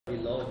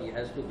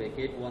has to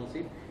vacate one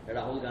seat.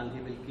 Rahul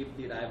Gandhi will keep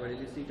the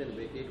Raebareli seat and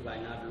vacate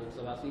Wayanad Lok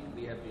Sabha seat.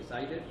 We have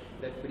decided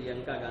that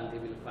Priyanka Gandhi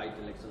will fight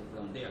election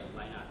from there,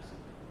 Wayanad seat.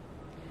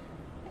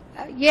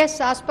 Yes,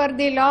 as per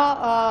the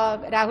law,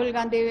 Rahul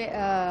Gandhi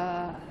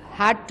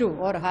had to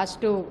or has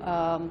to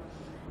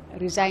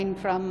resign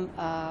from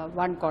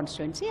one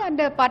constituency, and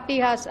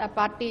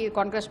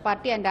Congress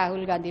party and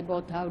Rahul Gandhi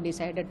both have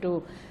decided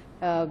to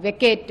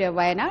vacate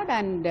Wayanad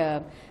and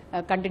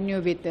continue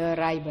with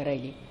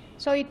Raebareli.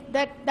 So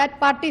that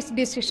party's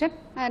decision,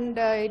 and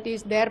it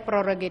is their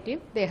prerogative.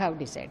 They have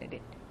decided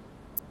it.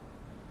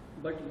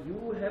 But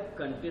you have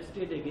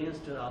contested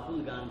against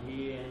Rahul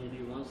Gandhi,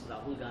 and once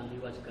Rahul Gandhi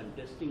was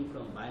contesting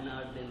from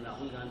Wayanad, then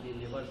Rahul Gandhi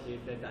never said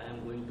that I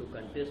am going to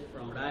contest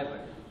from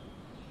Raebareli,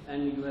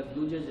 and you have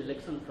loses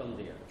election from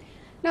there.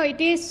 No, it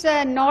is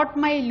not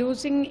my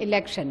losing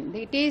election.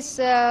 It is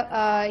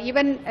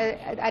even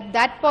at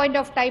that point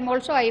of time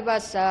also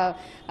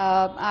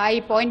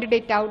I pointed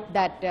it out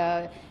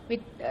that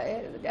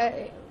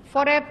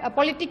for a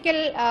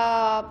political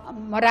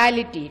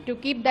morality, to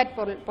keep that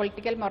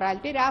political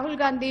morality, Rahul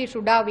Gandhi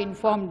should have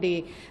informed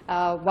the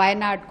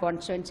Wayanad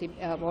constituency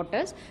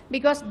voters,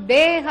 because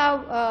they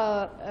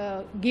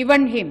have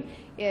given him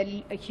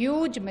a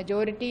huge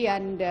majority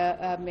and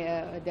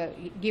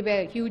give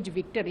a huge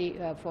victory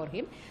for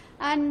him.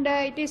 And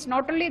it is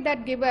not only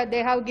that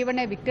they have given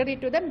a victory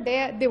to them,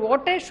 the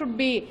voters should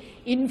be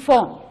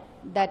informed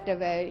that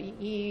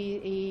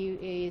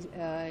he is,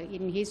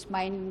 in his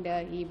mind,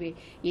 he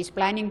is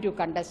planning to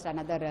contest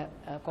another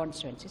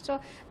constituency.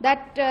 So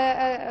that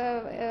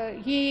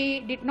he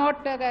did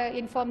not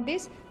inform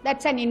this,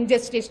 that's an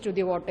injustice to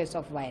the voters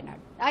of Wayanad.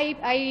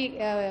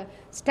 I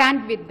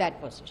stand with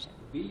that position.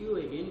 Will you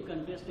again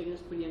contest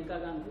against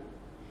Priyanka Gandhi?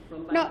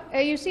 No,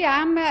 you see,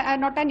 I am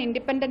not an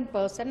independent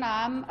person.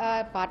 I am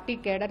a party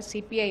cadre,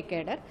 CPI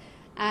cadre,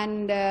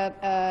 and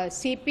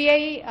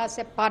CPI as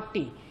a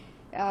party,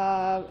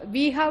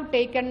 we have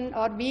taken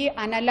or we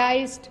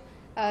analyzed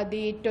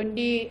the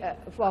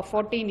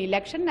 2014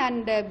 election,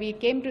 and we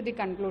came to the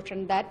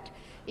conclusion that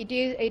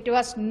it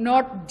was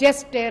not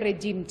just a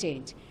regime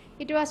change.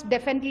 It was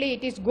definitely,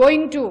 it is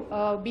going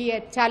to be a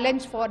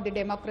challenge for the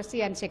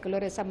democracy and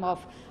secularism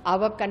of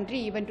our country,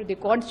 even to the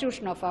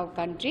constitution of our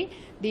country.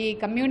 The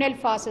communal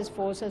fascist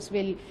forces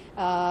will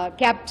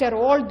capture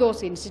all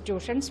those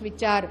institutions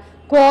which are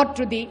core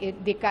to the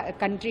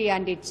country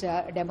and its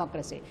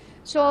democracy.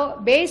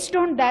 So based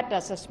on that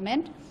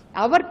assessment,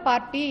 our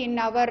party in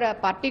our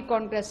party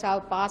congress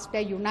have passed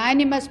a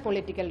unanimous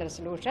political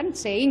resolution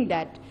saying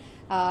that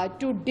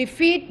to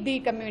defeat the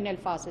communal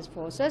fascist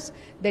forces,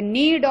 the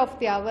need of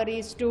the hour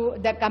is to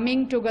the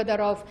coming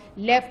together of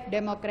left,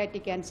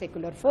 democratic and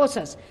secular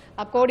forces.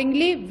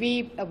 Accordingly,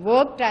 we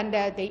worked, and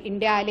the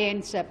India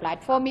Alliance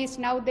platform is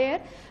now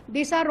there.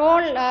 These are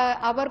all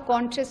our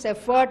conscious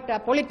effort,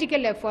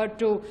 political effort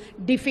to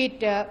defeat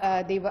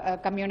the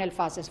communal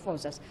fascist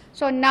forces.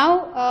 So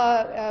now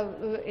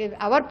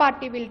our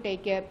party will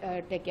take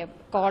a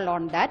call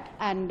on that,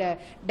 and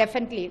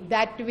definitely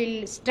that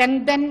will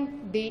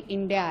strengthen the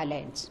India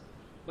Alliance.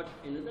 But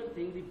another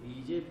thing, the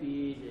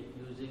BJP is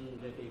accusing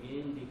that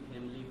again the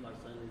family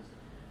person is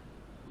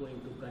going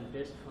to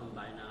contest from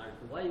Wayanad.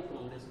 Why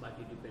Congress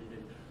party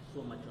dependent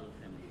so much on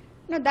family?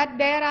 No, that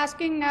they are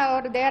asking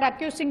or they are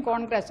accusing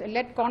Congress.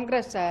 Let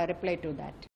Congress reply to that.